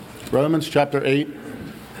Romans chapter 8,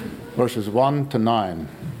 verses 1 to 9.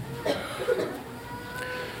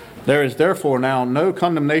 There is therefore now no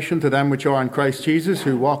condemnation to them which are in Christ Jesus,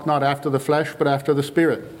 who walk not after the flesh, but after the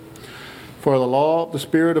Spirit. For the law of the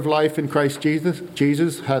Spirit of life in Christ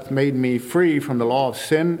Jesus hath made me free from the law of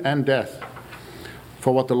sin and death.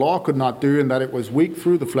 For what the law could not do, in that it was weak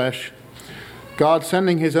through the flesh, God,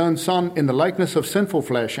 sending his own Son in the likeness of sinful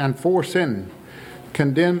flesh, and for sin,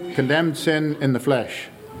 condemned sin in the flesh,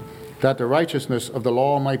 that the righteousness of the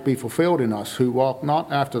law might be fulfilled in us, who walk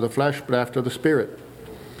not after the flesh, but after the Spirit.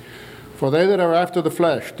 For they that are after the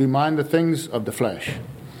flesh do mind the things of the flesh,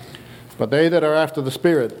 but they that are after the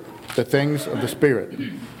Spirit, the things of the Spirit.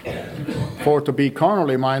 For to be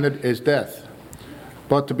carnally minded is death,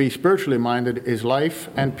 but to be spiritually minded is life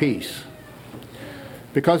and peace.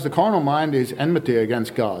 Because the carnal mind is enmity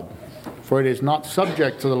against God, for it is not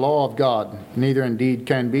subject to the law of God, neither indeed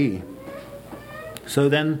can be. So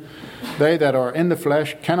then, they that are in the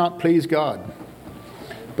flesh cannot please God.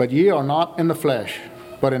 But ye are not in the flesh,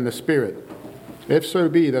 but in the Spirit, if so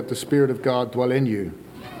be that the Spirit of God dwell in you.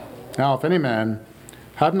 Now if any man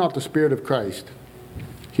have not the Spirit of Christ,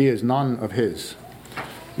 he is none of his.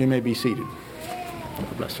 You may be seated.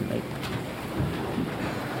 God bless you, mate.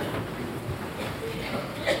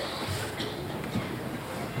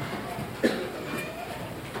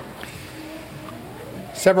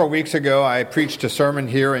 Several weeks ago, I preached a sermon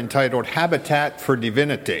here entitled Habitat for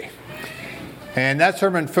Divinity. And that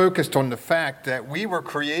sermon focused on the fact that we were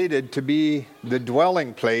created to be the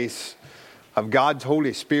dwelling place of God's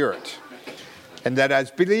Holy Spirit. And that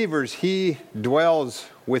as believers, he dwells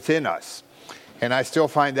within us. And I still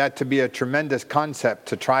find that to be a tremendous concept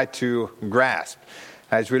to try to grasp.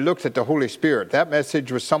 As we looked at the Holy Spirit, that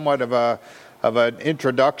message was somewhat of an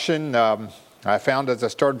introduction. I found as I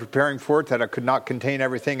started preparing for it that I could not contain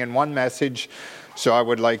everything in one message, so I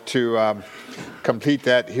would like to complete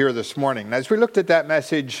that here this morning. And as we looked at that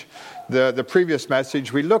message, the previous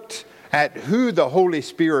message, we looked at who the Holy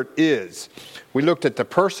Spirit is. We looked at the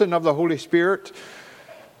person of the Holy Spirit,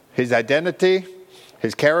 his identity,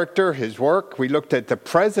 his character, his work. We looked at the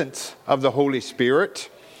presence of the Holy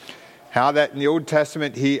Spirit, how that in the Old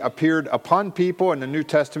Testament he appeared upon people, in the New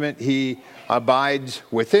Testament he abides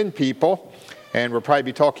within people. And we'll probably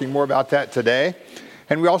be talking more about that today.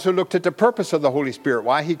 And we also looked at the purpose of the Holy Spirit,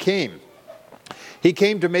 why he came. He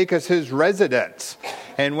came to make us his residence.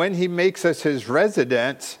 And when he makes us his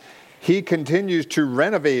residence, he continues to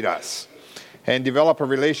renovate us and develop a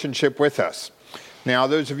relationship with us. Now,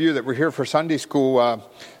 those of you that were here for Sunday school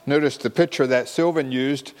noticed the picture that Sylvan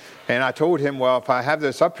used. And I told him, well, if I have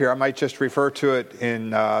this up here, I might just refer to it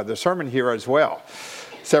in the sermon here as well,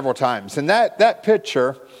 several times. And that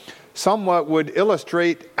picture somewhat would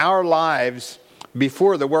illustrate our lives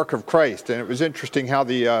before the work of Christ. And it was interesting how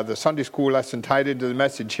the Sunday school lesson tied into the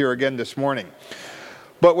message here again this morning.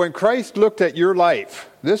 But when Christ looked at your life,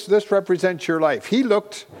 this represents your life.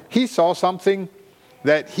 He saw something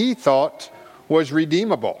that he thought was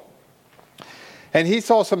redeemable. And he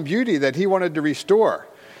saw some beauty that he wanted to restore.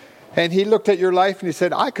 And he looked at your life and he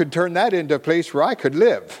said, I could turn that into a place where I could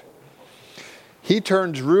live. He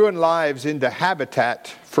turns ruined lives into habitat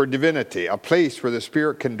for divinity, a place where the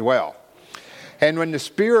Spirit can dwell. And when the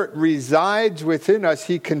Spirit resides within us,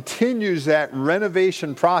 he continues that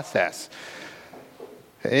renovation process.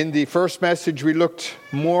 In the first message, we looked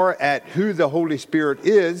more at who the Holy Spirit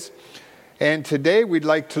is. And today we'd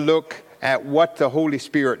like to look at what the Holy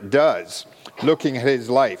Spirit does, looking at his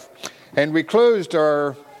life. And we closed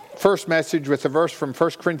our first message with a verse from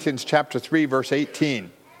 1 Corinthians chapter 3, verse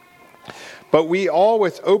 18. But we all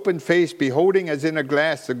with open face, beholding as in a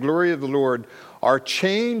glass the glory of the Lord, are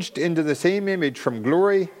changed into the same image from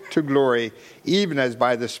glory to glory, even as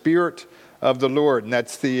by the Spirit of the Lord. And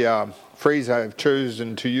that's the phrase I've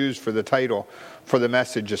chosen to use for the title for the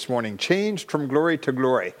message this morning. Changed from glory to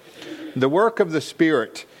glory. The work of the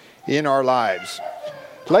Spirit in our lives.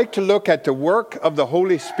 I'd like to look at the work of the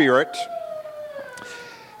Holy Spirit.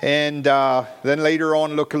 And then later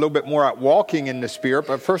on look a little bit more at walking in the Spirit.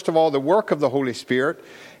 But first of all, the work of the Holy Spirit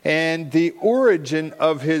and the origin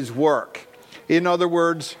of his work. In other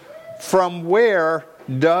words, from where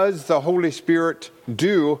does the Holy Spirit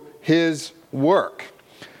do his work?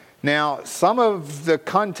 Now, some of the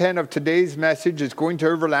content of today's message is going to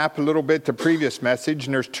overlap a little bit the previous message,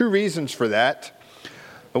 and there's two reasons for that.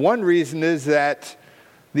 The one reason is that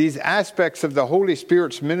these aspects of the Holy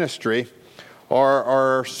Spirit's ministry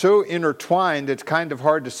are so intertwined, it's kind of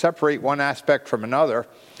hard to separate one aspect from another.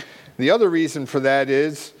 The other reason for that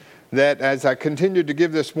is that as I continue to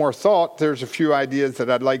give this more thought, there's a few ideas that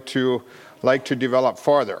I'd like to develop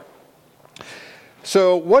farther.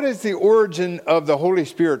 So what is the origin of the Holy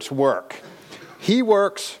Spirit's work? He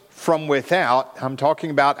works from without. I'm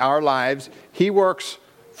talking about our lives. He works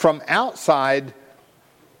from outside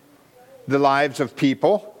the lives of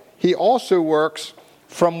people. He also works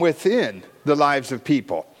from within the lives of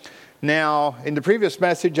people. Now, in the previous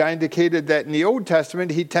message, I indicated that in the Old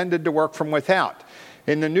Testament, he tended to work from without.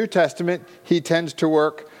 In the New Testament, he tends to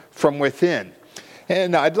work from within.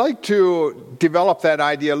 And I'd like to develop that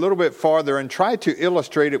idea a little bit farther and try to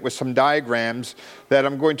illustrate it with some diagrams that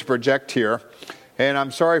I'm going to project here. And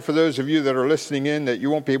I'm sorry for those of you that are listening in that you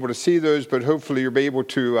won't be able to see those, but hopefully you'll be able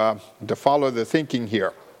to follow the thinking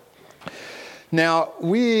here. Now,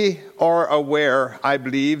 we are aware, I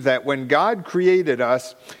believe, that when God created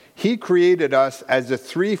us, he created us as a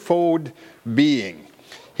threefold being.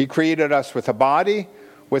 He created us with a body,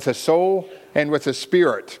 with a soul, and with a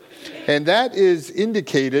spirit. And that is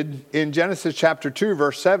indicated in Genesis chapter 2,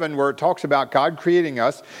 verse 7, where it talks about God creating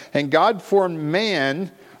us. And God formed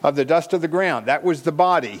man of the dust of the ground. That was the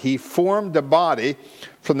body. He formed the body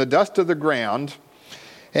from the dust of the ground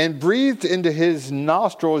and breathed into his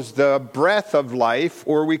nostrils the breath of life,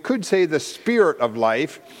 or we could say the spirit of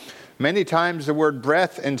life. Many times the word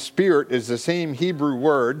breath and spirit is the same Hebrew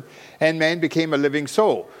word, and man became a living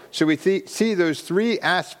soul. So we see those three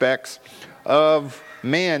aspects of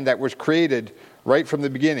man that was created right from the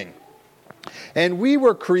beginning. And we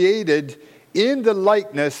were created in the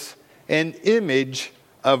likeness and image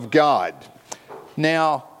of God.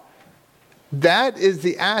 Now, that is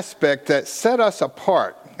the aspect that set us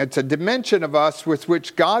apart. It's a dimension of us with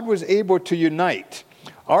which God was able to unite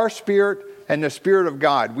our spirit and the Spirit of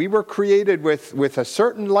God. We were created with a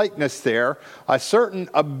certain likeness there, a certain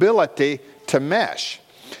ability to mesh.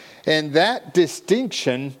 And that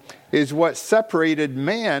distinction is what separated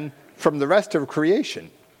man from the rest of creation.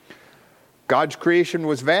 God's creation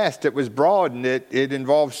was vast, it was broad, and it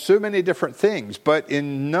involved so many different things. But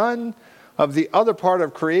in none of the other part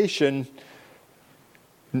of creation,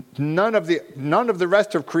 none of the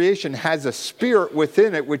rest of creation has a spirit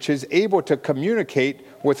within it which is able to communicate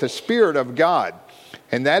with the Spirit of God.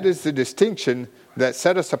 And that is the distinction that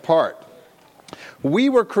set us apart. We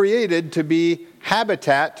were created to be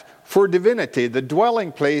habitat for divinity, the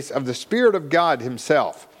dwelling place of the Spirit of God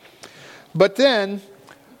himself. But then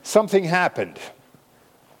something happened.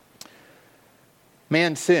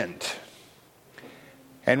 Man sinned.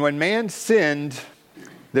 And when man sinned,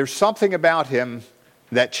 there's something about him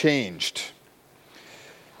that changed.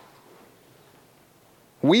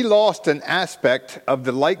 We lost an aspect of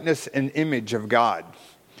the likeness and image of God.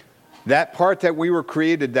 That part that we were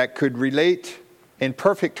created that could relate in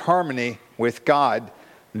perfect harmony with God,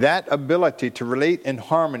 that ability to relate in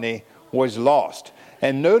harmony was lost.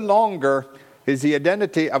 And no longer is the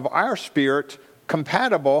identity of our spirit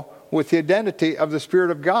compatible with the identity of the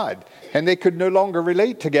Spirit of God. And they could no longer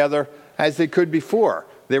relate together as they could before.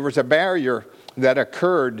 There was a barrier that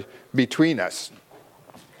occurred between us.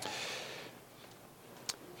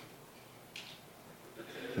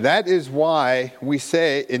 That is why we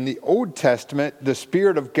say in the Old Testament, the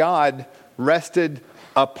Spirit of God rested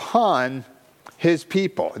upon his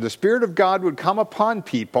people. The Spirit of God would come upon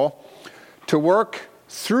people to work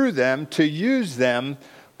through them, to use them,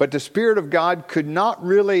 but the Spirit of God could not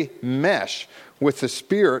really mesh with the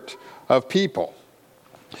spirit of people.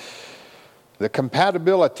 The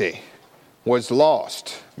compatibility was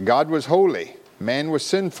lost. God was holy. Man was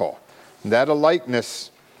sinful. That the likeness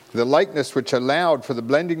which allowed for the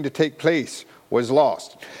blending to take place was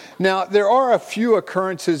lost. Now, there are a few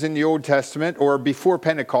occurrences in the Old Testament, or before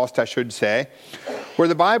Pentecost, I should say, where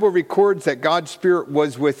the Bible records that God's Spirit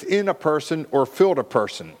was within a person or filled a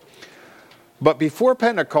person. But before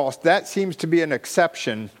Pentecost, that seems to be an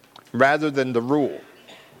exception rather than the rule.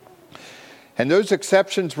 And those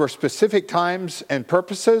exceptions were specific times and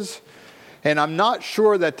purposes, and I'm not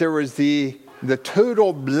sure that there was the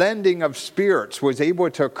total blending of spirits was able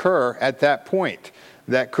to occur at that point.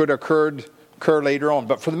 That could occur later on.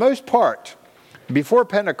 But for the most part, before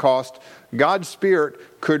Pentecost, God's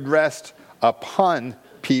Spirit could rest upon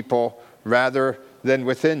people rather than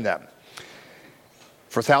within them.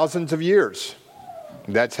 For thousands of years,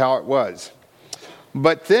 that's how it was.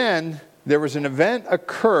 But then there was an event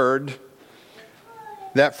occurred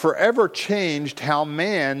that forever changed how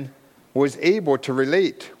man was able to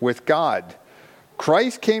relate with God.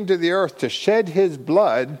 Christ came to the earth to shed his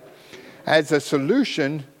blood as a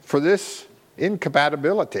solution for this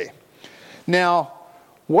incompatibility. Now,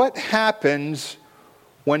 what happens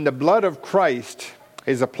when the blood of Christ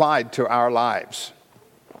is applied to our lives?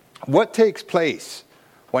 What takes place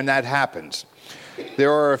when that happens?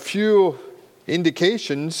 There are a few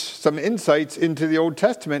indications, some insights into the Old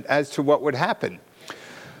Testament as to what would happen.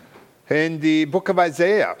 In the book of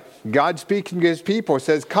Isaiah, God speaking to his people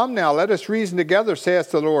says, "Come now, let us reason together,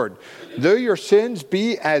 saith the Lord. Though your sins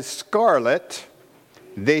be as scarlet,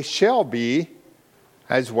 they shall be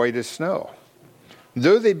as white as snow.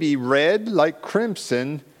 Though they be red like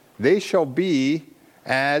crimson, they shall be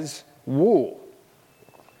as wool."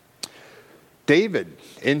 David,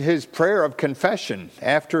 in his prayer of confession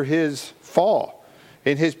after his fall,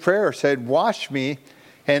 in his prayer said, "Wash me,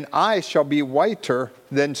 and I shall be whiter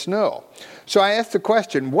than snow." So I ask the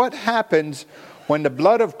question, what happens when the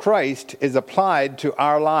blood of Christ is applied to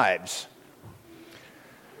our lives?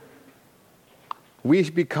 We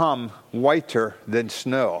become whiter than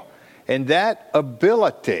snow. And that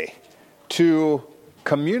ability to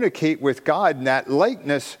communicate with God and that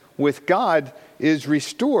likeness with God is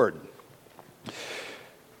restored.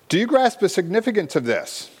 Do you grasp the significance of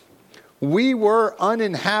this? We were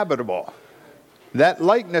uninhabitable. That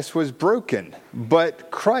likeness was broken,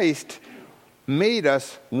 but Christ made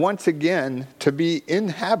us once again to be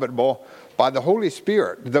inhabitable by the Holy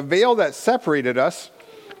Spirit. The veil that separated us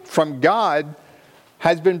from God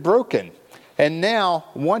has been broken. And now,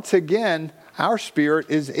 once again, our spirit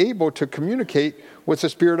is able to communicate with the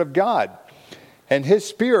Spirit of God. And his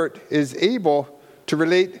spirit is able to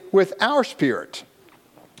relate with our spirit.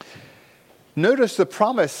 Notice the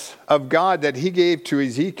promise of God that he gave to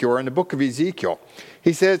Ezekiel in the book of Ezekiel.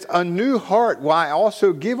 He says, "A new heart will I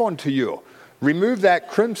also give unto you. Remove that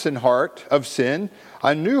crimson heart of sin.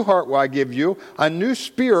 A new heart will I give you. A new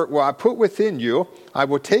spirit will I put within you. I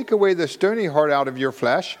will take away the stony heart out of your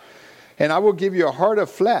flesh, and I will give you a heart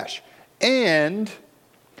of flesh. And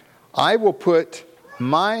I will put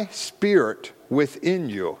my spirit within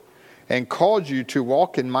you, and cause you to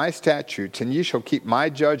walk in my statutes, and ye shall keep my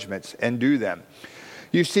judgments and do them."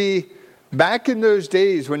 You see, back in those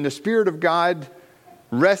days when the Spirit of God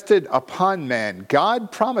rested upon man,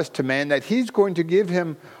 God promised to man that he's going to give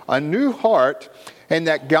him a new heart, and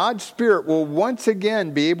that God's Spirit will once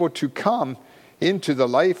again be able to come into the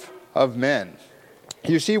life of men.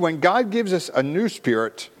 You see, when God gives us a new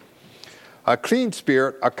spirit, a clean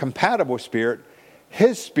spirit, a compatible spirit,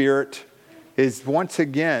 his spirit is once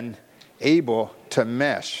again able to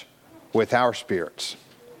mesh with our spirits.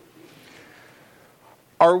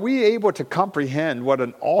 Are we able to comprehend what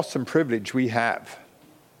an awesome privilege we have?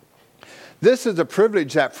 This is a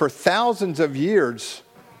privilege that for thousands of years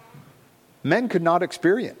men could not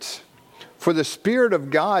experience. For the Spirit of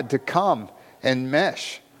God to come and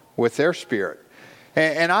mesh with their spirit.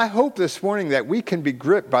 And I hope this morning that we can be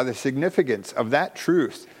gripped by the significance of that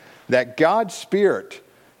truth, that God's Spirit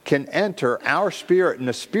can enter our spirit, and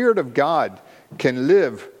the Spirit of God can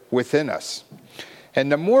live within us.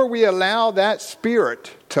 And the more we allow that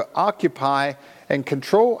Spirit to occupy and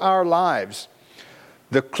control our lives,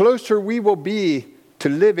 the closer we will be to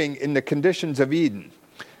living in the conditions of Eden.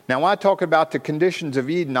 Now, when I talk about the conditions of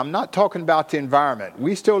Eden, I'm not talking about the environment.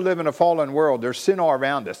 We still live in a fallen world. There's sin all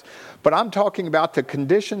around us. But I'm talking about the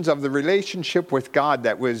conditions of the relationship with God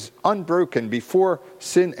that was unbroken before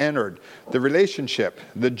sin entered. The relationship,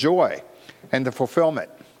 the joy, and the fulfillment.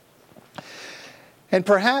 And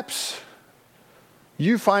perhaps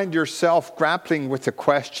you find yourself grappling with the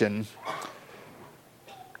question,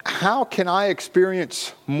 how can I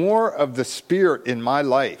experience more of the Spirit in my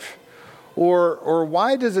life? Or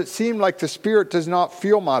why does it seem like the Spirit does not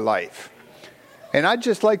fill my life? And I'd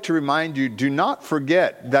just like to remind you, do not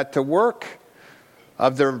forget that the work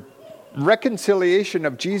of the reconciliation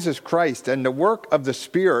of Jesus Christ and the work of the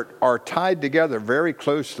Spirit are tied together very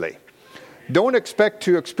closely. Don't expect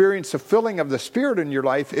to experience the filling of the Spirit in your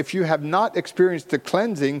life if you have not experienced the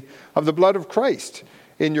cleansing of the blood of Christ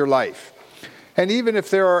in your life. And even if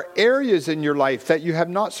there are areas in your life that you have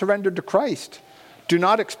not surrendered to Christ, do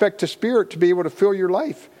not expect the Spirit to be able to fill your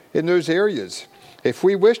life in those areas. If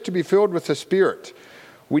we wish to be filled with the Spirit,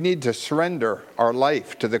 we need to surrender our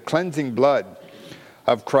life to the cleansing blood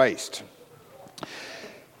of Christ.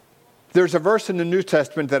 There's a verse in the New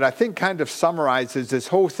Testament that I think kind of summarizes this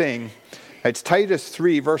whole thing. It's Titus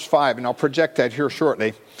 3, verse 5, and I'll project that here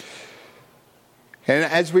shortly. And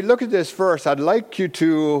as we look at this verse, I'd like you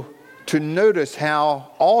to notice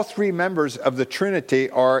how all three members of the Trinity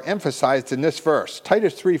are emphasized in this verse.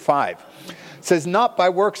 Titus 3:5 says, "Not by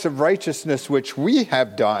works of righteousness which we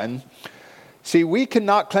have done." See, we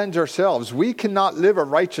cannot cleanse ourselves. We cannot live a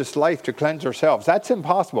righteous life to cleanse ourselves. That's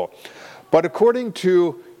impossible. But according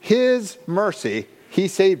to his mercy, he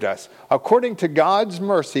saved us. According to God's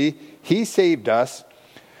mercy, he saved us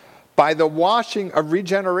by the washing of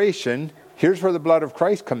regeneration. Here's where the blood of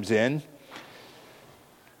Christ comes in.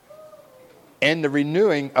 and the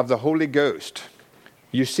renewing of the Holy Ghost.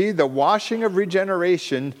 You see, the washing of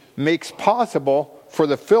regeneration makes possible for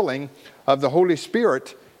the filling of the Holy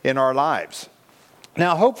Spirit in our lives.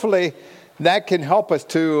 Now, hopefully, that can help us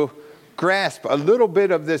to grasp a little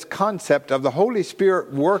bit of this concept of the Holy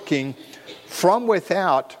Spirit working from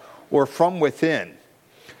without or from within.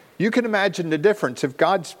 You can imagine the difference if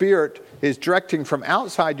God's Spirit is directing from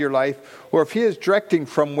outside your life or if He is directing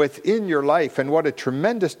from within your life, and what a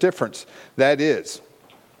tremendous difference that is.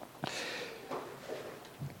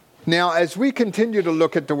 Now, as we continue to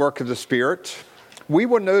look at the work of the Spirit, we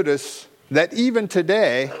will notice that even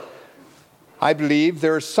today, I believe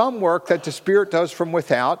there is some work that the Spirit does from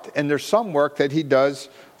without, and there's some work that He does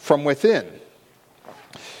from within.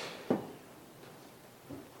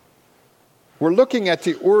 We're looking at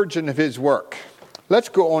the origin of His work. Let's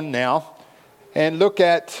go on now and look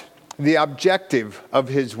at the objective of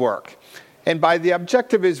His work. And by the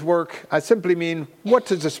objective of His work, I simply mean, what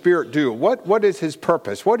does the Spirit do? What is His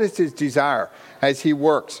purpose? What is His desire as He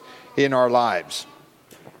works in our lives?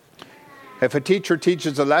 If a teacher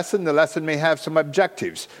teaches a lesson, the lesson may have some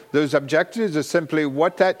objectives. Those objectives are simply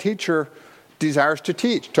what that teacher desires to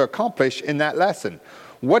teach, to accomplish in that lesson.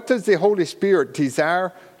 What does the Holy Spirit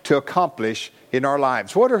desire to accomplish in our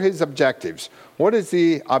lives? What are His objectives? What is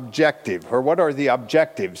the objective, or what are the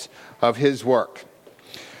objectives of His work?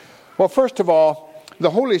 Well, first of all, the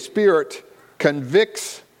Holy Spirit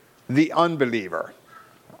convicts the unbeliever.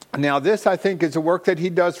 Now, this, I think, is a work that He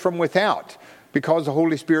does from without, because the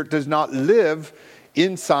Holy Spirit does not live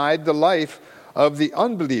inside the life of the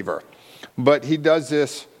unbeliever, but He does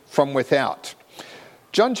this from without.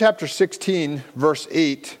 John chapter 16, verse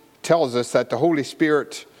 8 tells us that the Holy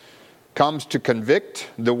Spirit comes to convict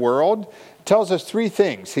the world. It tells us three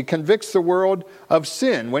things. He convicts the world of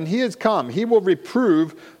sin. When He has come, He will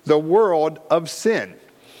reprove the world of sin.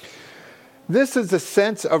 This is the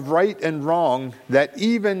sense of right and wrong that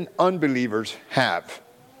even unbelievers have.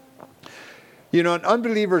 You know, an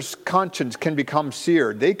unbeliever's conscience can become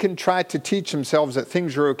seared. They can try to teach themselves that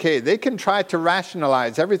things are okay. They can try to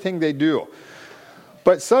rationalize everything they do.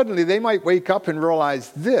 But suddenly they might wake up and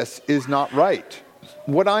realize this is not right.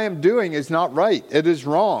 What I am doing is not right. It is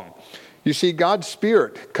wrong. You see, God's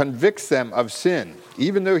Spirit convicts them of sin.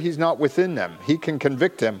 Even though He's not within them, He can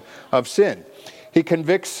convict them of sin. He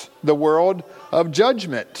convicts the world of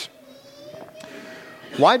judgment.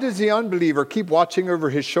 Why does the unbeliever keep watching over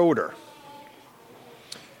his shoulder?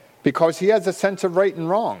 Because he has a sense of right and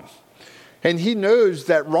wrong. And he knows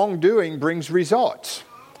that wrongdoing brings results.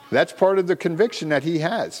 That's part of the conviction that he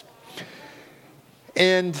has.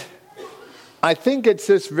 And I think it's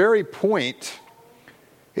this very point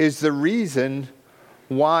is the reason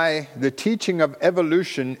why the teaching of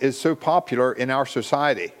evolution is so popular in our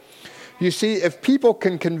society. You see, if people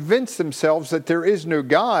can convince themselves that there is no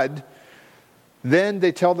God, then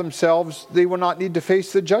they tell themselves they will not need to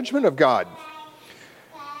face the judgment of God.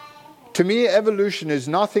 To me, evolution is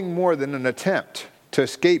nothing more than an attempt to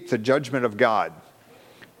escape the judgment of God.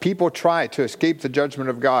 People try to escape the judgment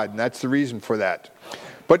of God, and that's the reason for that.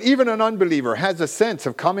 But even an unbeliever has a sense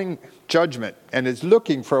of coming judgment and is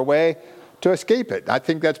looking for a way to escape it. I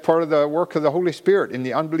think that's part of the work of the Holy Spirit in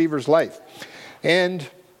the unbeliever's life. And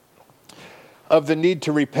of the need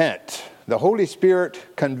to repent. The Holy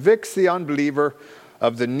Spirit convicts the unbeliever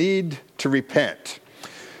of the need to repent.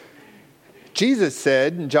 Jesus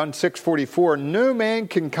said in John 6:44, "No man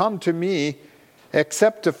can come to me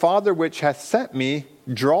except the Father which hath sent me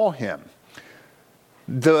draw him."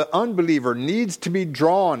 The unbeliever needs to be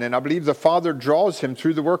drawn, and I believe the Father draws him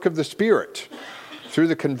through the work of the Spirit, through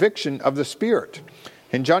the conviction of the Spirit.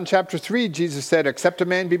 In John chapter 3, Jesus said, "Except a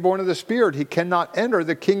man be born of the Spirit, he cannot enter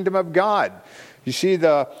the kingdom of God." You see,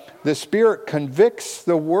 the Spirit convicts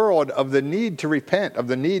the world of the need to repent, of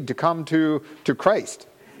the need to come to Christ.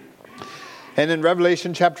 And in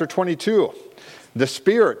Revelation chapter 22, the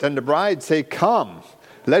Spirit and the bride say, "Come,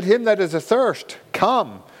 let him that is athirst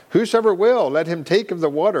come. Whosoever will, let him take of the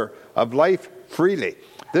water of life freely."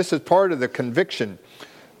 This is part of the conviction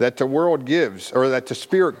that the world gives, or that the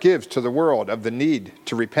Spirit gives to the world of the need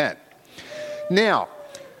to repent. Now,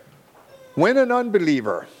 when an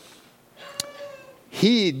unbeliever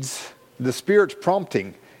heeds the Spirit's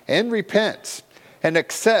prompting and repents and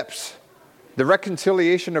accepts the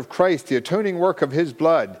reconciliation of Christ, the atoning work of His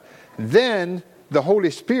blood, then the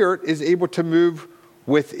Holy Spirit is able to move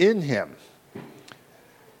within him.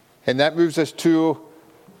 And that moves us to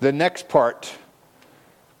the next part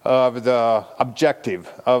of the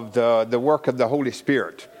objective of the work of the Holy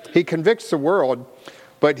Spirit. He convicts the world,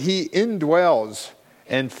 but He indwells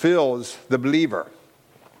and fills the believer.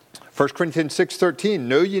 1 Corinthians 6:13,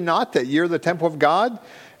 know ye not that ye are the temple of God,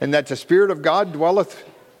 and that the Spirit of God dwelleth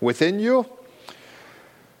within you?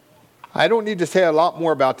 I don't need to say a lot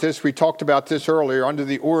more about this. We talked about this earlier under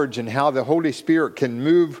the origin, how the Holy Spirit can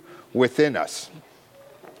move within us.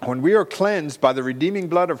 When we are cleansed by the redeeming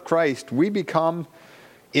blood of Christ, we become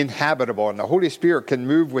inhabitable, and the Holy Spirit can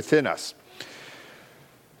move within us.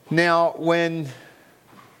 Now, when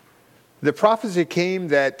the prophecy came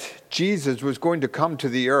that Jesus was going to come to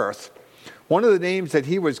the earth, one of the names that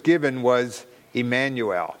he was given was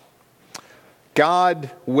Emmanuel.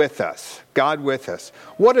 God with us. God with us.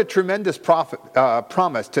 What a tremendous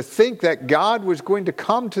promise to think that God was going to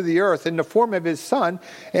come to the earth in the form of his Son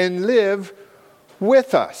and live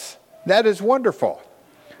with us. That is wonderful.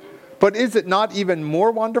 But is it not even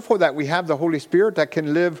more wonderful that we have the Holy Spirit that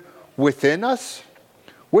can live within us?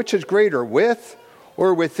 Which is greater, with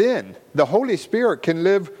or within? The Holy Spirit can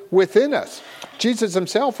live within us. Jesus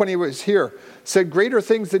himself, when he was here, said, greater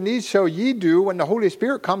things than these shall ye do when the Holy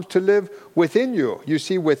Spirit comes to live within you. You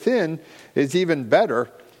see, within is even better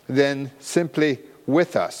than simply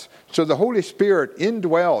with us. So the Holy Spirit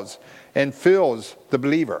indwells and fills the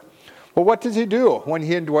believer. Well, what does he do when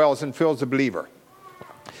he indwells and fills the believer?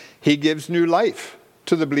 He gives new life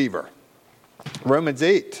to the believer. Romans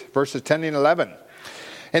 8, verses 10 and 11.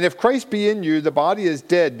 And if Christ be in you, the body is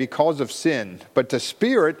dead because of sin, but the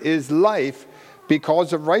Spirit is life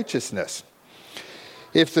because of righteousness.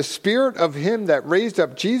 If the Spirit of him that raised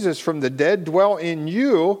up Jesus from the dead dwell in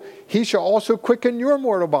you, he shall also quicken your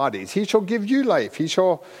mortal bodies. He shall give you life. He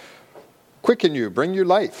shall quicken you, bring you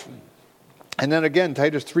life. And then again,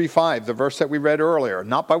 Titus 3:5, the verse that we read earlier.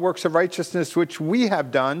 Not by works of righteousness which we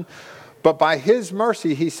have done, but by his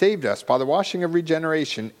mercy he saved us, by the washing of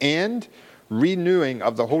regeneration and renewing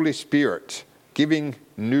of the Holy Spirit, giving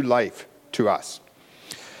new life to us.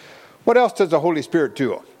 What else does the Holy Spirit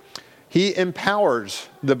do? He empowers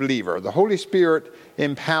the believer. The Holy Spirit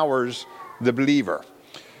empowers the believer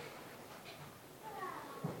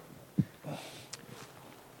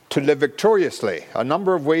to live victoriously. A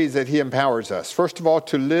number of ways that he empowers us. First of all,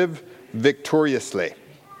 to live victoriously.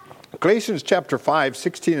 Galatians chapter 5,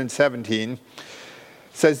 16 and 17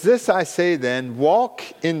 says, this I say then, walk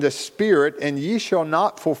in the Spirit, and ye shall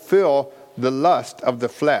not fulfill the lust of the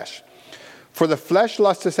flesh. For the flesh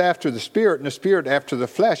lusteth after the Spirit, and the Spirit after the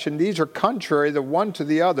flesh, and these are contrary the one to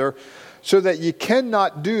the other, so that ye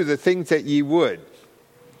cannot do the things that ye would.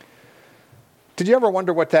 Did you ever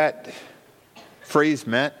wonder what that phrase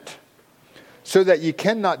meant? So that ye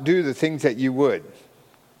cannot do the things that you would.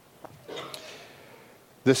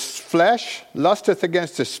 The flesh lusteth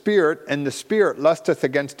against the Spirit, and the Spirit lusteth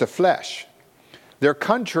against the flesh. They're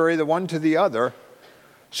contrary the one to the other,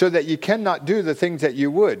 so that you cannot do the things that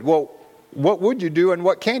you would. Well, what would you do and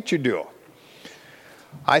what can't you do?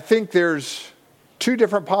 I think there's two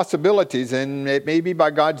different possibilities, and it may be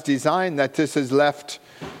by God's design that this is left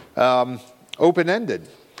open-ended.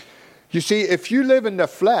 You see, if you live in the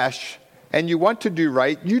flesh and you want to do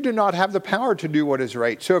right, you do not have the power to do what is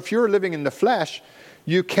right. So if you're living in the flesh,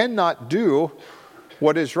 you cannot do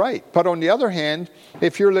what is right. But on the other hand,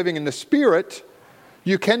 if you're living in the Spirit,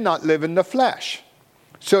 you cannot live in the flesh.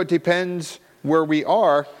 So it depends where we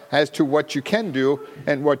are as to what you can do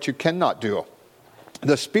and what you cannot do.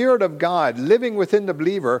 The Spirit of God living within the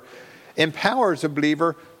believer empowers the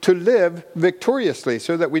believer to live victoriously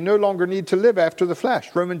so that we no longer need to live after the flesh.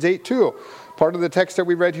 Romans 8:2, part of the text that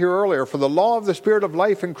we read here earlier. For the law of the Spirit of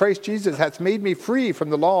life in Christ Jesus hath made me free from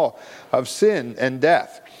the law of sin and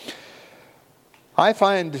death. I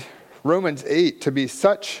find Romans 8 to be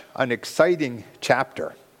such an exciting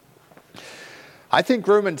chapter. I think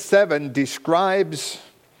Romans 7 describes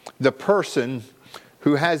the person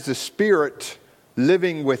who has the Spirit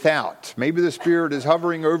living without. Maybe the Spirit is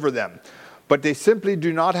hovering over them, but they simply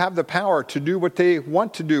do not have the power to do what they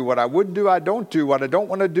want to do. What I would do, I don't do. What I don't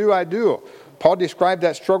want to do, I do. Paul described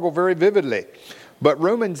that struggle very vividly. But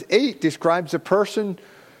Romans 8 describes a person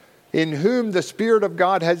in whom the Spirit of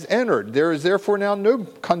God has entered. There is therefore now no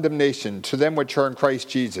condemnation to them which are in Christ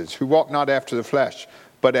Jesus, who walk not after the flesh,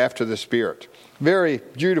 but after the Spirit. Very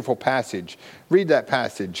beautiful passage. Read that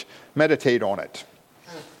passage. Meditate on it.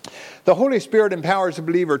 The Holy Spirit empowers a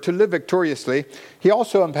believer to live victoriously. He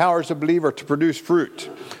also empowers a believer to produce fruit.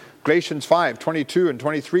 Galatians 5:22 and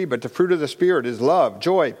 23, but the fruit of the Spirit is love,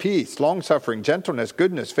 joy, peace, long-suffering, gentleness,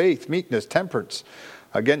 goodness, faith, meekness, temperance.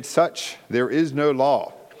 Against such there is no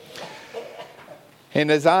law. And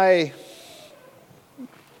as I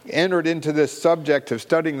entered into this subject of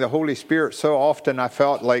studying the Holy Spirit, so often I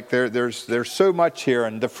felt like there's so much here,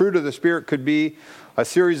 and the fruit of the Spirit could be a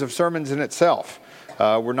series of sermons in itself.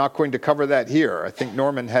 We're not going to cover that here. I think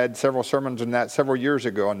Norman had several sermons on that several years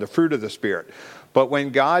ago on the fruit of the Spirit. But when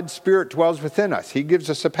God's Spirit dwells within us, he gives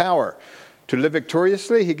us a power to live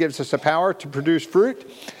victoriously. He gives us a power to produce fruit.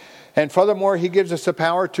 And furthermore, he gives us a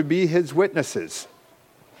power to be his witnesses.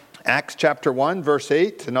 Acts chapter 1, verse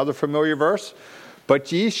 8, another familiar verse.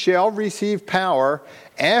 But ye shall receive power.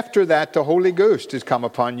 After that the Holy Ghost is come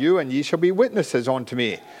upon you, and ye shall be witnesses unto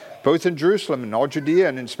me, both in Jerusalem and all Judea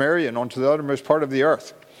and in Samaria and unto the uttermost part of the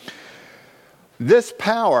earth. This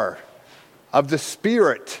power of the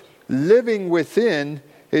Spirit living within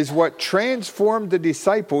is what transformed the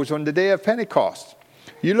disciples on the day of Pentecost.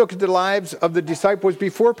 You look at the lives of the disciples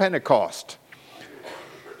before Pentecost.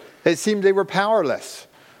 It seemed they were powerless.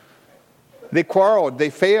 They quarreled.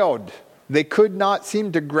 They failed. They could not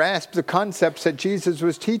seem to grasp the concepts that Jesus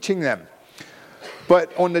was teaching them.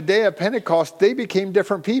 But on the day of Pentecost, they became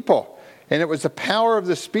different people. And it was the power of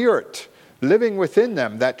the Spirit living within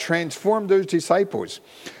them that transformed those disciples.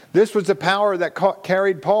 This was the power that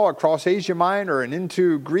carried Paul across Asia Minor and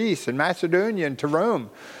into Greece and Macedonia and to Rome,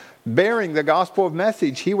 bearing the gospel of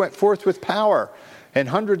message. He went forth with power, and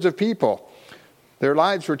hundreds of people, their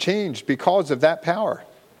lives were changed because of that power.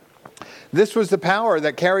 This was the power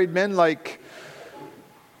that carried men like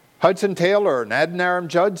Hudson Taylor and Adoniram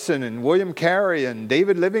Judson and William Carey and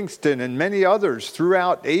David Livingstone and many others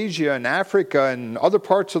throughout Asia and Africa and other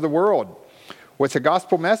parts of the world with the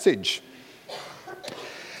gospel message.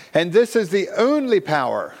 And this is the only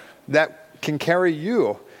power that can carry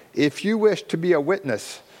you if you wish to be a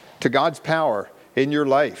witness to God's power in your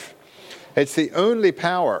life. It's the only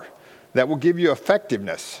power that will give you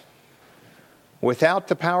effectiveness. Without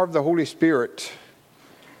the power of the Holy Spirit,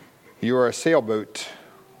 you are a sailboat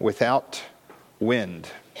without wind.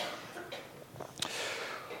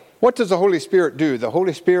 What does the Holy Spirit do? The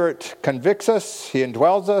Holy Spirit convicts us, he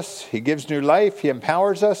indwells us, he gives new life, he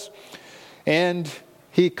empowers us, and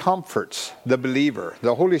he comforts the believer.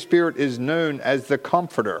 The Holy Spirit is known as the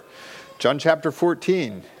Comforter. John chapter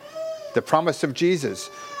 14, the promise of Jesus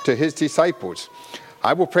to his disciples.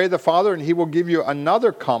 I will pray the Father, and he will give you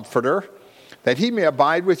another Comforter, that he may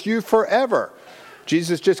abide with you forever.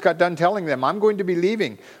 Jesus just got done telling them, I'm going to be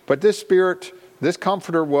leaving, but this Spirit, this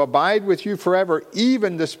Comforter will abide with you forever,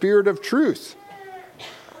 even the Spirit of truth.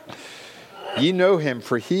 Ye know him,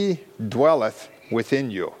 for he dwelleth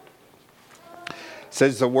within you. It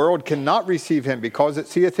says the world cannot receive him because it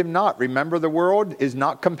seeth him not. Remember, the world is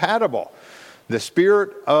not compatible. The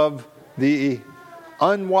spirit of the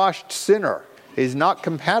unwashed sinner is not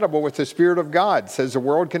compatible with the Spirit of God. It says the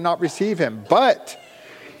world cannot receive him. But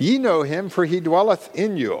ye know him, for he dwelleth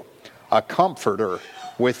in you, a comforter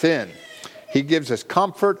within. He gives us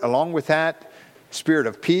comfort, along with that, spirit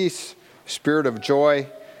of peace, spirit of joy,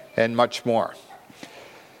 and much more.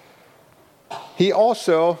 He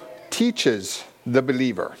also teaches the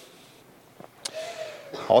believer.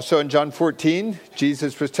 Also in John 14,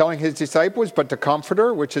 Jesus was telling his disciples, but the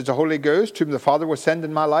Comforter, which is the Holy Ghost, whom the Father will send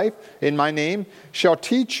in my name, shall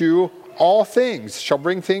teach you all things, shall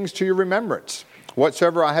bring things to your remembrance,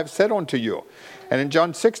 whatsoever I have said unto you. And in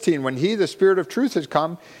John 16, when he, the Spirit of truth, has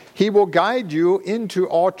come, he will guide you into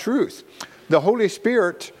all truth. The Holy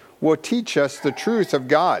Spirit will teach us the truth of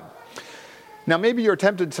God. Now, maybe you're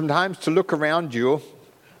tempted sometimes to look around you,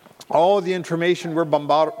 all the information we're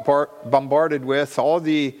bombarded with, all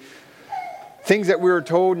the things that we were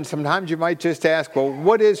told, and sometimes you might just ask, well,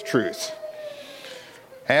 what is truth?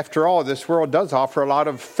 After all, this world does offer a lot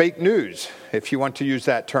of fake news, if you want to use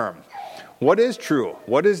that term. What is true?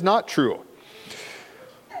 What is not true?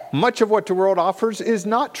 Much of what the world offers is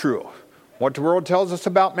not true. What the world tells us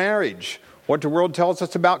about marriage, what the world tells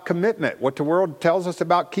us about commitment, what the world tells us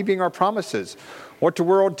about keeping our promises, what the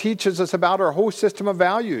world teaches us about our whole system of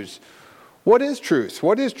values. What is truth?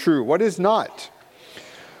 What is true? What is not?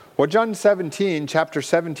 Well, John 17, chapter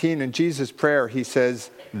 17, in Jesus' prayer, he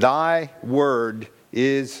says, thy word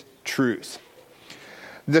is truth.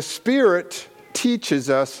 The Spirit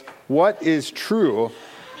teaches us what is true,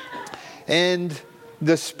 and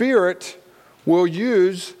the Spirit will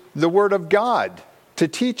use the Word of God to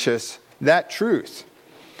teach us that truth.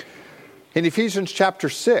 In Ephesians chapter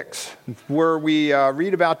 6, where we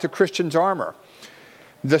read about the Christian's armor,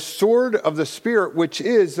 the sword of the Spirit, which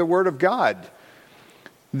is the Word of God.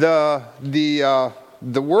 The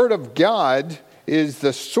Word of God is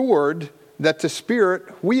the sword that the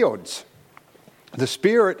Spirit wields. The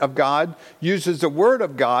Spirit of God uses the Word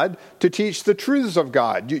of God to teach the truths of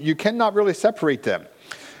God. You cannot really separate them.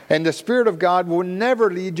 And the Spirit of God will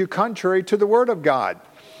never lead you contrary to the Word of God.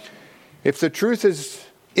 If the truth is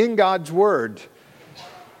in God's Word,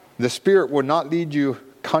 the Spirit will not lead you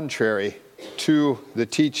contrary to the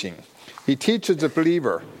teaching. He teaches the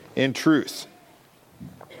believer in truth.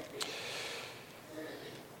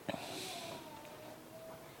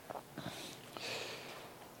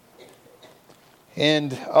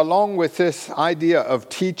 And along with this idea of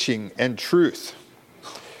teaching and truth,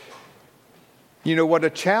 you know, what a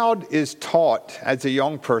child is taught as a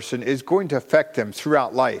young person is going to affect them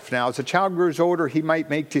throughout life. Now, as a child grows older, he might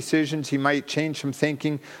make decisions, he might change some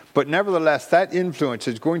thinking, but nevertheless, that influence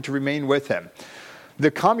is going to remain with him. The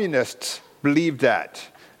communists believed that.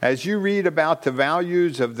 As you read about the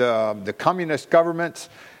values of the communist governments,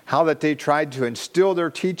 how that they tried to instill their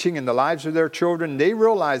teaching in the lives of their children, they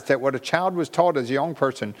realized that what a child was taught as a young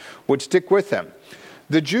person would stick with them.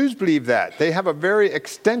 The Jews believe that. They have a very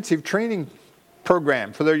extensive training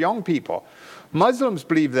program for their young people. Muslims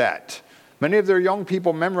believe that. Many of their young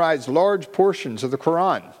people memorize large portions of the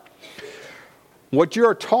Quran. What you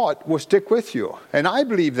are taught will stick with you. And I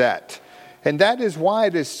believe that. And that is why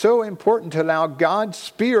it is so important to allow God's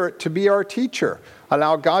Spirit to be our teacher.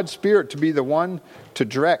 Allow God's Spirit to be the one to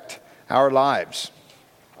direct our lives.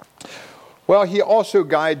 Well, He also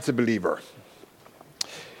guides the believer.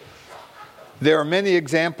 There are many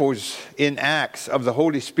examples in Acts of the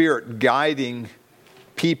Holy Spirit guiding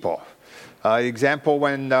people. Example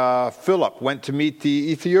when Philip went to meet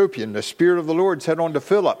the Ethiopian, the Spirit of the Lord said unto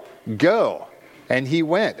Philip, "Go," and he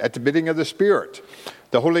went at the bidding of the Spirit.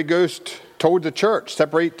 The Holy Ghost told the church,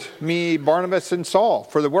 "Separate me, Barnabas and Saul,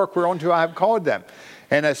 for the work whereunto I have called them."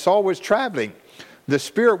 And as Saul was traveling, the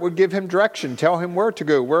Spirit would give him direction, tell him where to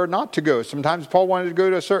go, where not to go. Sometimes Paul wanted to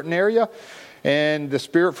go to a certain area, and the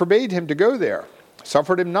Spirit forbade him to go there,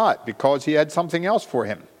 suffered him not, because he had something else for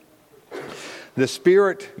him. The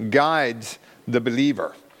Spirit guides the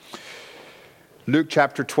believer. Luke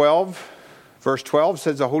chapter 12, verse 12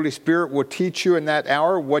 says, "The Holy Spirit will teach you in that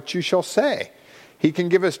hour what you shall say." He can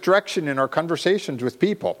give us direction in our conversations with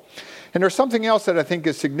people. And there's something else that I think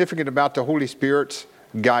is significant about the Holy Spirit's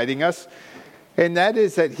guiding us, and that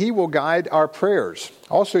is that He will guide our prayers.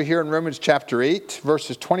 Also here in Romans chapter 8,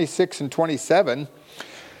 verses 26 and 27,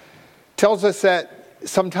 tells us that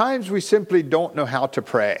sometimes we simply don't know how to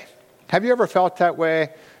pray. Have you ever felt that way?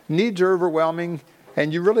 Needs are overwhelming,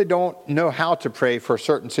 and you really don't know how to pray for a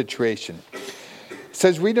certain situation. It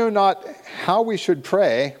says, "We know not how we should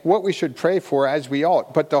pray, what we should pray for as we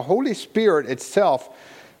ought, but the Holy Spirit itself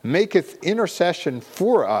maketh intercession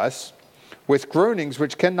for us with groanings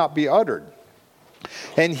which cannot be uttered.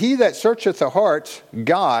 And He that searcheth the hearts,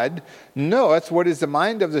 God, knoweth what is the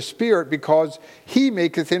mind of the Spirit, because He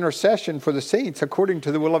maketh intercession for the saints according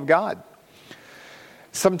to the will of God."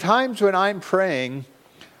 Sometimes when I'm praying,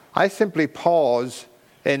 I simply pause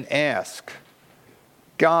and ask,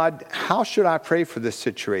 "God, how should I pray for this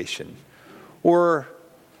situation?" Or,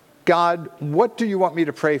 "God, what do you want me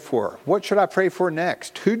to pray for? What should I pray for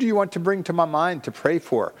next? Who do you want to bring to my mind to pray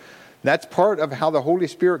for?" That's part of how the Holy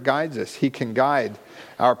Spirit guides us. He can guide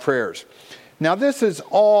our prayers. Now, this is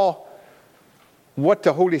all what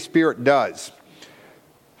the Holy Spirit does.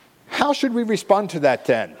 How should we respond to that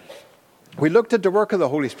then? We looked at the work of the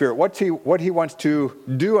Holy Spirit, what He wants to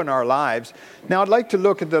do in our lives. Now, I'd like to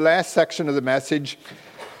look at the last section of the message,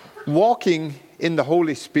 walking in the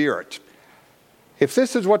Holy Spirit. If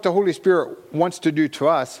this is what the Holy Spirit wants to do to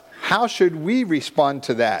us, how should we respond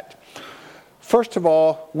to that? First of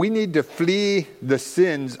all, we need to flee the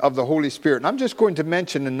sins of the Holy Spirit. And I'm just going to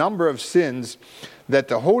mention a number of sins that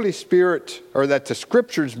the Holy Spirit, or that the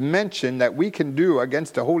Scriptures mention that we can do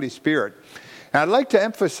against the Holy Spirit. And I'd like to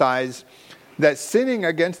emphasize that sinning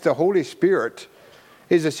against the Holy Spirit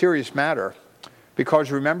is a serious matter.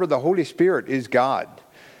 Because remember, the Holy Spirit is God.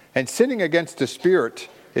 And sinning against the Spirit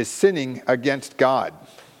is sinning against God.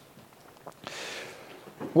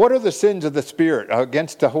 What are the sins of the Spirit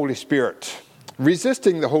against the Holy Spirit?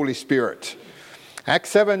 Resisting the Holy Spirit. Acts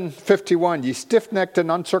 7:51, "Ye stiff-necked and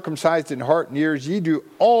uncircumcised in heart and ears, ye do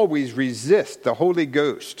always resist the Holy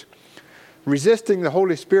Ghost." Resisting the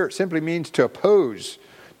Holy Spirit simply means to oppose,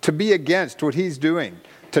 to be against what He's doing,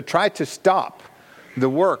 to try to stop the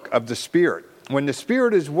work of the Spirit. When the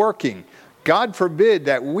Spirit is working, God forbid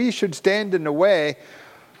that we should stand in the way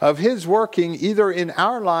of His working either in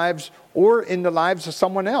our lives or in the lives of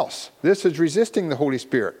someone else. This is resisting the Holy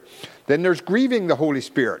Spirit. Then there's grieving the Holy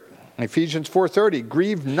Spirit. Ephesians 4:30,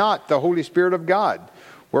 "Grieve not the Holy Spirit of God,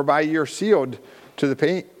 whereby you're sealed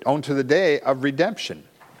unto the day of redemption."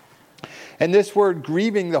 And this word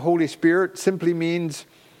grieving the Holy Spirit simply means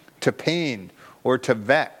to pain or to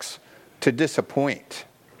vex, to disappoint.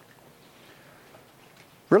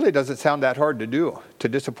 Really doesn't sound that hard to do, to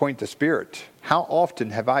disappoint the Spirit. How often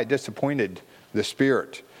have I disappointed the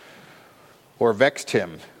Spirit or vexed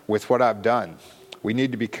Him with what I've done. We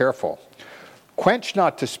need to be careful. Quench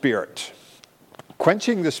not the Spirit.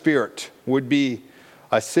 Quenching the Spirit would be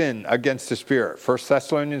a sin against the Spirit. 1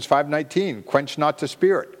 Thessalonians 5:19, quench not the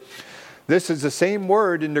Spirit. This is the same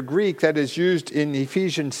word in the Greek that is used in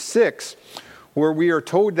Ephesians 6, where we are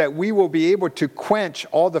told that we will be able to quench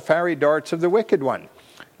all the fiery darts of the wicked one.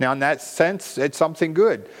 Now, in that sense, it's something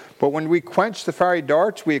good. But when we quench the fiery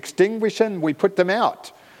darts, we extinguish them, we put them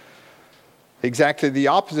out. Exactly the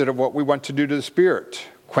opposite of what we want to do to the Spirit.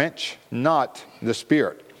 Quench not the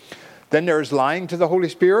Spirit. Then there's lying to the Holy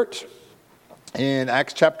Spirit in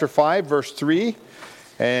Acts chapter 5, verse 3,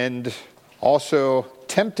 and also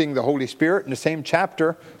tempting the Holy Spirit in the same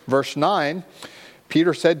chapter, verse 9.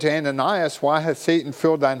 Peter said to Ananias, why hath Satan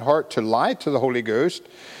filled thine heart to lie to the Holy Ghost?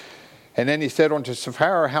 And then he said unto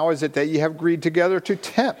Sapphira, how is it that ye have agreed together to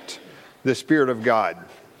tempt the Spirit of God?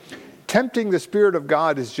 Tempting the Spirit of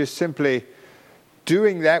God is just simply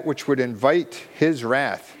doing that which would invite his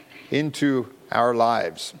wrath into our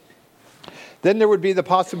lives. Then there would be the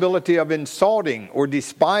possibility of insulting or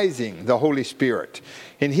despising the Holy Spirit.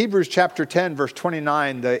 In Hebrews chapter 10, verse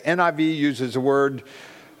 29, the NIV uses the word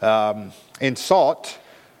insult.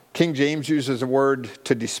 King James uses the word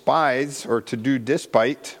to despise or to do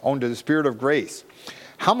despite unto the Spirit of grace.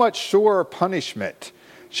 How much sore punishment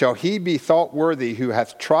shall he be thought worthy who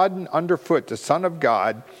hath trodden underfoot the Son of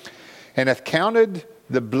God, and hath counted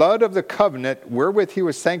the blood of the covenant wherewith he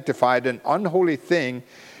was sanctified an unholy thing,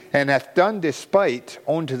 and hath done despite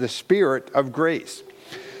unto the Spirit of grace.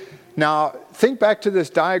 Now, think back to this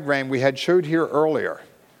diagram we had showed here earlier.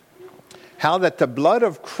 How that the blood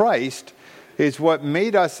of Christ is what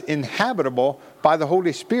made us inhabitable by the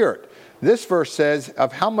Holy Spirit. This verse says,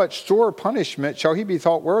 of how much sore punishment shall he be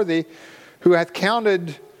thought worthy who hath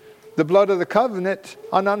counted the blood of the covenant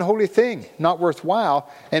an unholy thing, not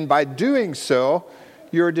worthwhile. And by doing so,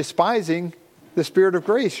 you're despising the Spirit of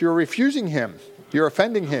grace. You're refusing him. You're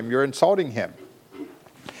offending him. You're insulting him.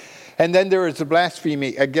 And then there is the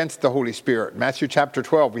blasphemy against the Holy Spirit. Matthew chapter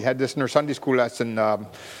 12. We had this in our Sunday school lesson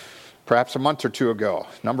perhaps a month or two ago,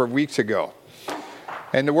 a number of weeks ago.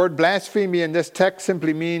 And the word blasphemy in this text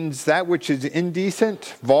simply means that which is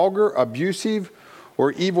indecent, vulgar, abusive,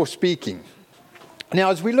 or evil speaking. Now,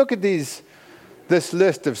 as we look at this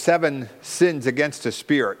list of 7 sins against the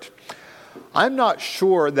Spirit, I'm not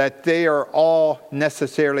sure that they are all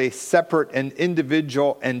necessarily separate and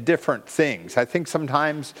individual and different things. I think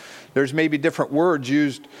sometimes there's maybe different words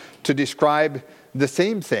used to describe the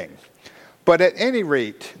same thing. But at any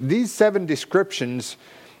rate, these 7 descriptions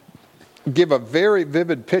give a very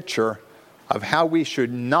vivid picture of how we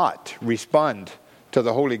should not respond to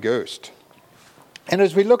the Holy Ghost. And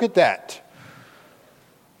as we look at that,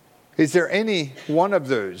 is there any one of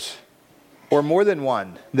those, or more than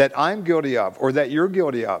one, that I'm guilty of, or that you're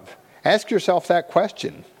guilty of? Ask yourself that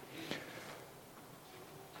question.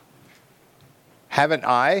 Haven't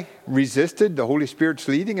I resisted the Holy Spirit's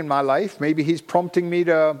leading in my life? Maybe he's prompting me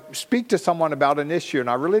to speak to someone about an issue, and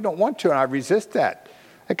I really don't want to, and I resist that.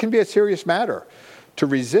 It can be a serious matter to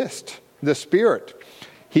resist the Spirit.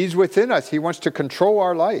 He's within us. He wants to control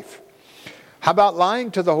our life. How about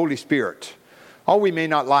lying to the Holy Spirit? Oh, we may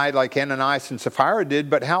not lie like Ananias and Sapphira did,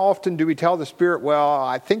 but how often do we tell the Spirit, well,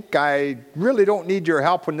 I think I really don't need your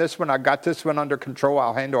help on this one. I got this one under control.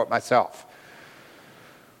 I'll handle it myself.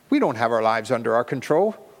 We don't have our lives under our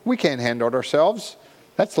control. We can't handle it ourselves.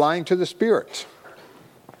 That's lying to the Spirit.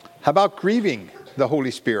 How about grieving the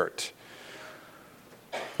Holy Spirit?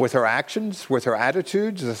 With our actions, with our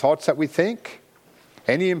attitudes, the thoughts that we think.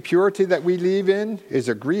 Any impurity that we leave in is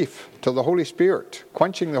a grief to the Holy Spirit,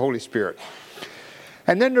 quenching the Holy Spirit.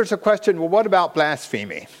 And then there's a question, well, what about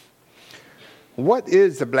blasphemy? What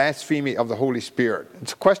is the blasphemy of the Holy Spirit?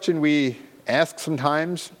 It's a question we ask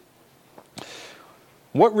sometimes.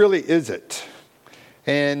 What really is it?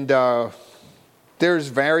 And there's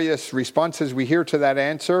various responses we hear to that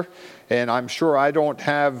answer, and I'm sure I don't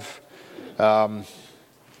have the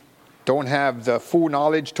full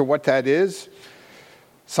knowledge to what that is.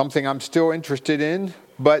 Something I'm still interested in.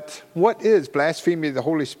 But what is blasphemy of the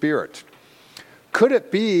Holy Spirit? Could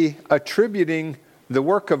it be attributing the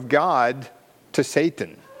work of God to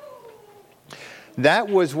Satan? That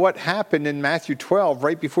was what happened in Matthew 12,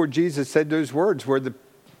 right before Jesus said those words, where the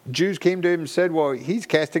Jews came to him and said, well, he's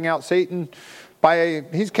casting out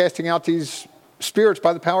he's casting out these spirits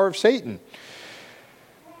by the power of Satan.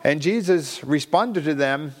 And Jesus responded to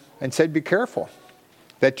them and said, be careful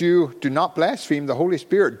that you do not blaspheme the Holy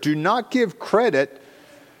Spirit. Do not give credit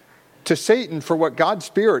to Satan for what God's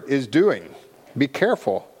Spirit is doing. Be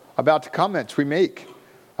careful about the comments we make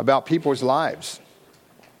about people's lives.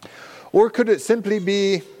 Or could it simply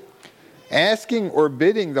be asking or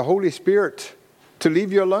bidding the Holy Spirit to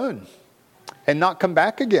leave you alone and not come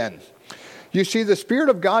back again. You see, the Spirit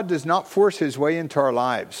of God does not force his way into our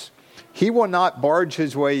lives. He will not barge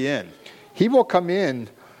his way in. He will come in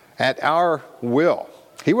at our will.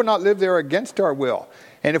 He will not live there against our will.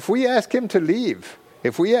 And if we ask him to leave,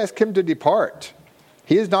 if we ask him to depart,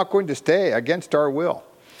 he is not going to stay against our will.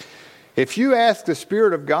 If you ask the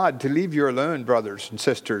Spirit of God to leave you alone, brothers and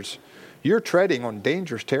sisters, you're treading on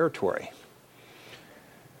dangerous territory.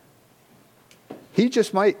 He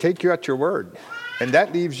just might take you at your word, and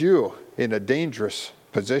that leaves you in a dangerous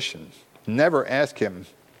position. Never ask him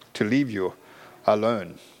to leave you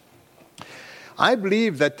alone. I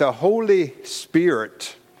believe that the Holy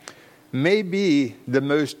Spirit may be the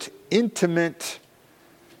most intimate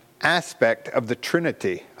aspect of the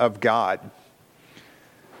Trinity of God.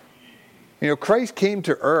 You know, Christ came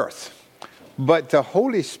to earth, but the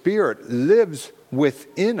Holy Spirit lives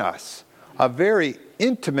within us, a very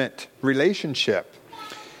intimate relationship.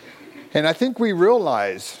 And I think we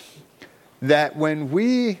realize that when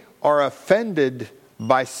we are offended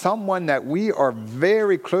by someone that we are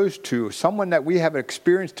very close to, someone that we have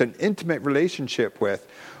experienced an intimate relationship with,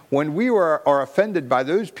 when we are offended by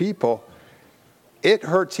those people, it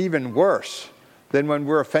hurts even worse than when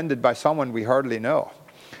we're offended by someone we hardly know.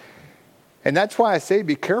 And that's why I say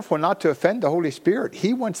be careful not to offend the Holy Spirit.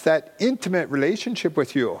 He wants that intimate relationship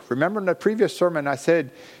with you. Remember in the previous sermon I said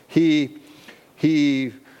he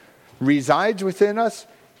resides within us.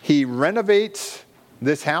 He renovates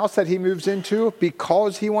this house that he moves into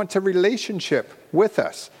because he wants a relationship with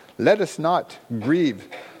us. Let us not grieve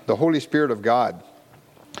the Holy Spirit of God.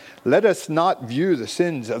 Let us not view the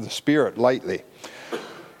sins of the Spirit lightly.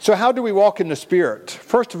 So how do we walk in the Spirit?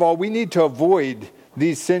 First of all, we need to avoid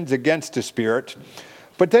these sins against the Spirit,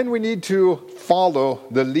 but then we need to follow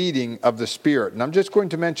the leading of the Spirit. And I'm just going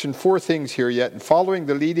to mention 4 things here yet in following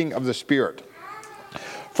the leading of the Spirit.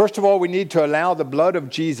 First of all, we need to allow the blood of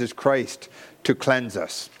Jesus Christ to cleanse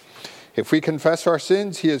us. If we confess our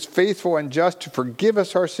sins, he is faithful and just to forgive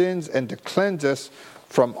us our sins and to cleanse us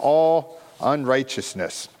from all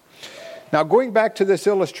unrighteousness. Now, going back to this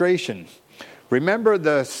illustration, remember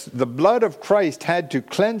the blood of Christ had to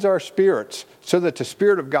cleanse our spirits so that the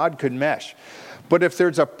Spirit of God could mesh. But if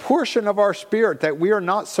there's a portion of our spirit that we are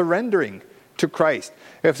not surrendering to Christ,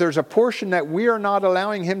 if there's a portion that we are not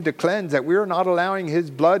allowing him to cleanse, that we are not allowing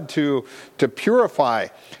his blood to purify,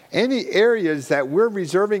 any areas that we're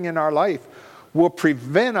reserving in our life will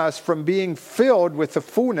prevent us from being filled with the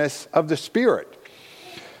fullness of the Spirit.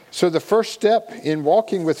 So the first step in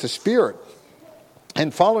walking with the Spirit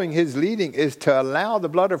and following his leading is to allow the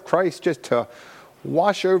blood of Christ just to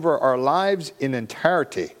wash over our lives in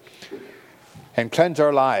entirety and cleanse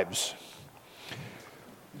our lives.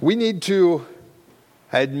 We need to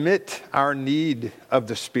admit our need of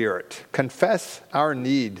the Spirit, confess our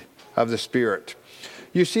need of the Spirit.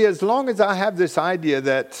 You see, as long as I have this idea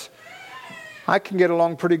that I can get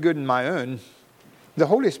along pretty good on my own, the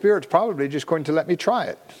Holy Spirit's probably just going to let me try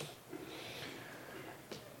it.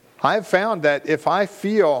 I've found that if I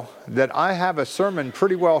feel that I have a sermon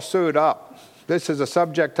pretty well sewed up, this is a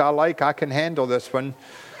subject I like, I can handle this one,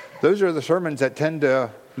 those are the sermons that tend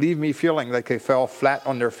to leave me feeling like they fell flat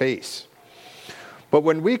on their face. But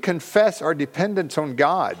when we confess our dependence on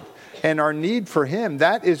God and our need for him,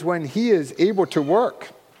 that is when he is able to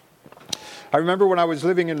work. I remember when I was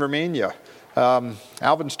living in Romania,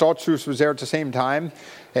 Alvin Stoltzfus was there at the same time,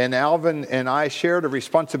 and Alvin and I shared a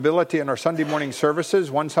responsibility in our Sunday morning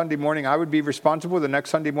services. One Sunday morning I would be responsible, the next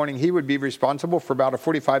Sunday morning he would be responsible for about a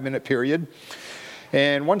 45-minute period.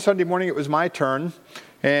 And one Sunday morning it was my turn,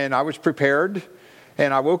 and I was prepared,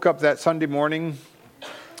 and I woke up that Sunday morning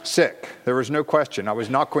sick. There was no question. I was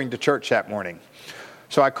not going to church that morning.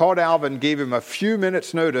 So I called Alvin, gave him a few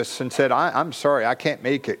minutes notice and said, I'm sorry, I can't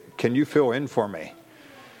make it. Can you fill in for me?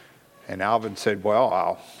 And Alvin said,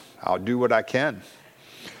 well, I'll do what I can.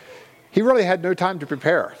 He really had no time to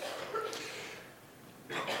prepare.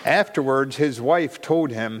 Afterwards, his wife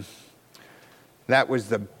told him, that was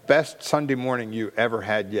the best Sunday morning you ever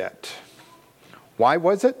had yet. Why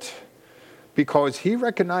was it? Because he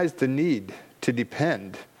recognized the need to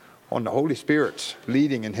depend on the Holy Spirit's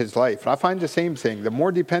leading in his life. And I find the same thing. The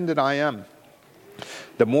more dependent I am,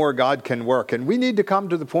 the more God can work. And we need to come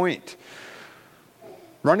to the point,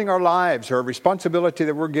 running our lives or a responsibility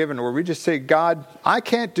that we're given, where we just say, God, I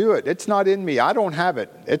can't do it. It's not in me. I don't have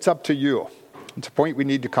it. It's up to you. It's a point we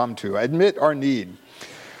need to come to. Admit our need.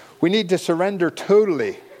 We need to surrender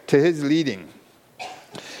totally to his leading.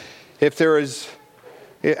 If there is,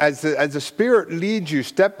 as the Spirit leads you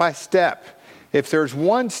step by step, If there's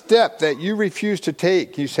one step that you refuse to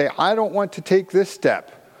take, you say, I don't want to take this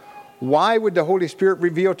step, why would the Holy Spirit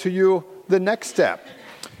reveal to you the next step?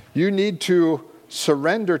 You need to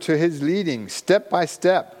surrender to His leading step by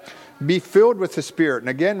step. Be filled with the Spirit. And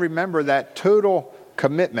again, remember that total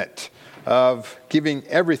commitment of giving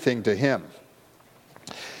everything to Him.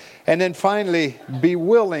 And then finally, be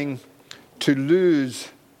willing to lose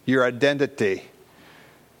your identity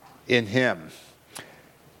in Him.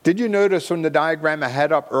 Did you notice on the diagram I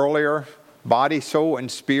had up earlier, body, soul, and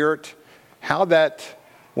spirit, how that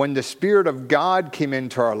when the Spirit of God came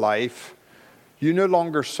into our life, you no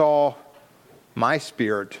longer saw my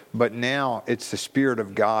spirit, but now it's the Spirit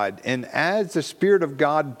of God. And as the Spirit of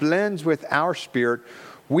God blends with our spirit,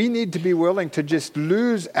 we need to be willing to just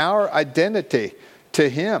lose our identity to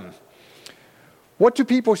Him. What do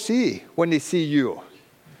people see when they see you?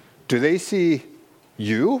 Do they see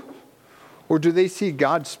you? Or do they see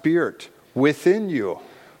God's Spirit within you,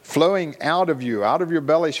 flowing out of you? Out of your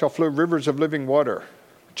belly shall flow rivers of living water,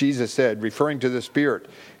 Jesus said, referring to the Spirit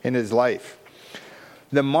in His life.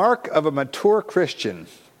 The mark of a mature Christian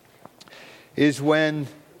is when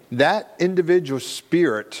that individual's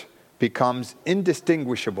spirit becomes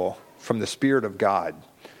indistinguishable from the Spirit of God.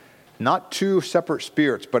 Not two separate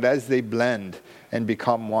spirits, but as they blend and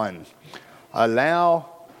become one. Allow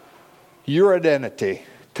your identity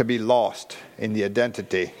to be lost in the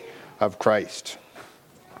identity of Christ.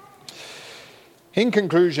 In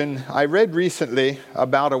conclusion, I read recently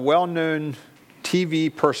about a well-known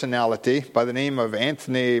TV personality by the name of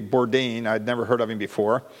Anthony Bourdain. I'd never heard of him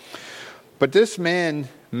before. But this man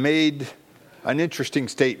made an interesting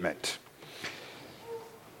statement.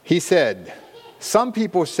 He said, some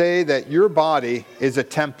people say that your body is a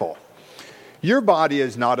temple. Your body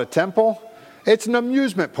is not a temple. It's an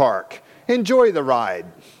amusement park. Enjoy the ride.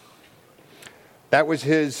 That was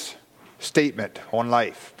his statement on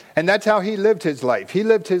life. And that's how he lived his life. He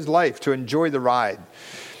lived his life to enjoy the ride.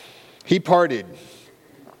 He partied.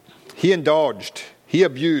 He indulged. He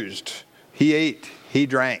abused. He ate. He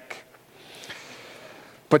drank.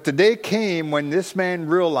 But the day came when this man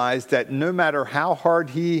realized that no matter how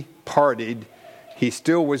hard he partied, he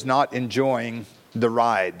still was not enjoying the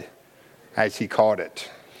ride, as he called it.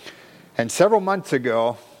 And several months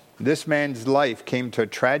ago, this man's life came to a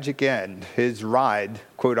tragic end. His ride,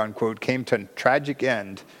 quote unquote, came to a tragic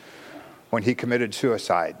end when he committed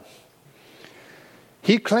suicide.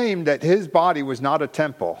 He claimed that his body was not a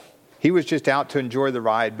temple. He was just out to enjoy the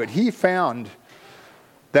ride. But he found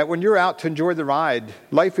that when you're out to enjoy the ride,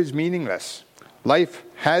 life is meaningless. Life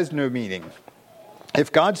has no meaning.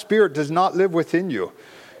 If God's Spirit does not live within you,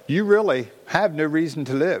 you really have no reason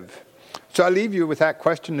to live. So I leave you with that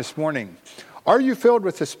question this morning. Are you filled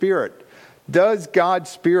with the Spirit? Does God's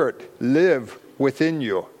Spirit live within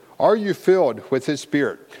you? Are you filled with His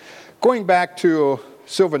Spirit? Going back to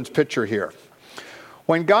Sylvan's picture here.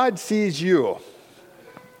 When God sees you,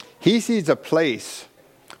 He sees a place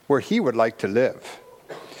where He would like to live.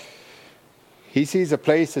 He sees a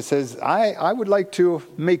place that says, I would like to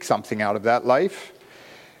make something out of that life.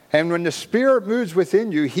 And when the Spirit moves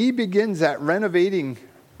within you, He begins that renovation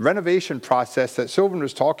process that Sylvan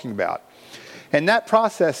was talking about. And that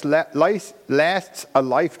process lasts a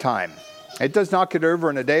lifetime. It does not get over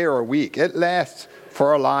in a day or a week. It lasts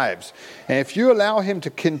for our lives. And if you allow Him to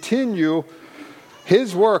continue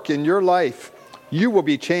His work in your life, you will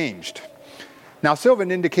be changed. Now, Sylvan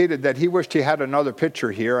indicated that he wished he had another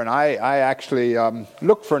picture here, and I actually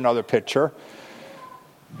looked for another picture.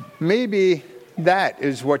 Maybe that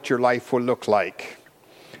is what your life will look like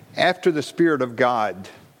after the Spirit of God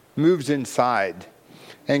moves inside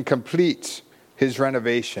and completes His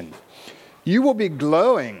renovation. You will be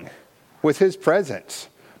glowing with His presence.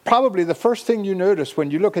 Probably the first thing you notice when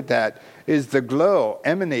you look at that is the glow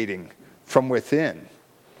emanating from within.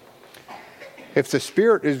 If the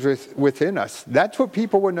Spirit is within us, that's what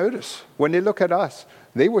people will notice. When they look at us,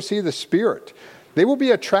 they will see the Spirit. They will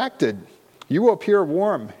be attracted. You will appear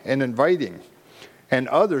warm and inviting, and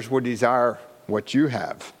others will desire what you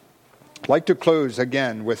have. I'd like to close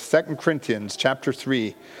again with 2 Corinthians chapter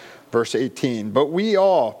 3, verse 18. But we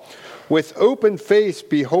all, with open face,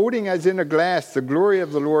 beholding as in a glass the glory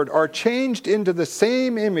of the Lord, are changed into the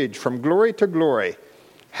same image from glory to glory.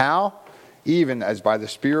 How? Even as by the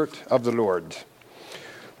Spirit of the Lord.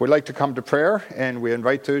 We'd like to come to prayer, and we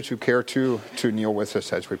invite those who care to kneel with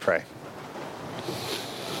us as we pray.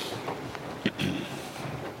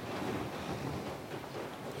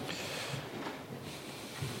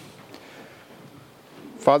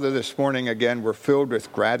 Father, this morning again, we're filled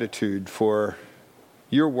with gratitude for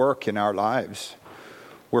your work in our lives.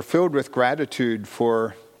 We're filled with gratitude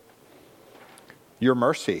for your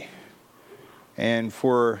mercy and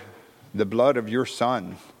for the blood of your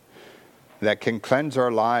Son that can cleanse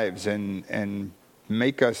our lives and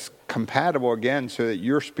make us compatible again so that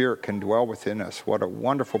your Spirit can dwell within us. What a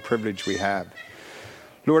wonderful privilege we have.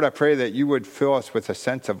 Lord, I pray that you would fill us with a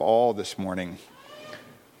sense of awe this morning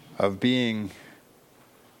of being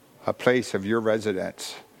a place of your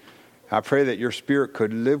residence. I pray that your Spirit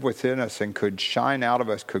could live within us and could shine out of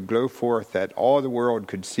us, could glow forth, that all the world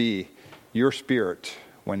could see your Spirit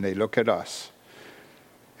when they look at us,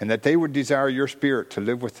 and that they would desire your Spirit to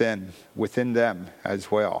live within them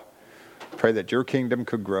as well. Pray that your kingdom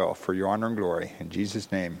could grow for your honor and glory. In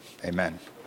Jesus' name, amen.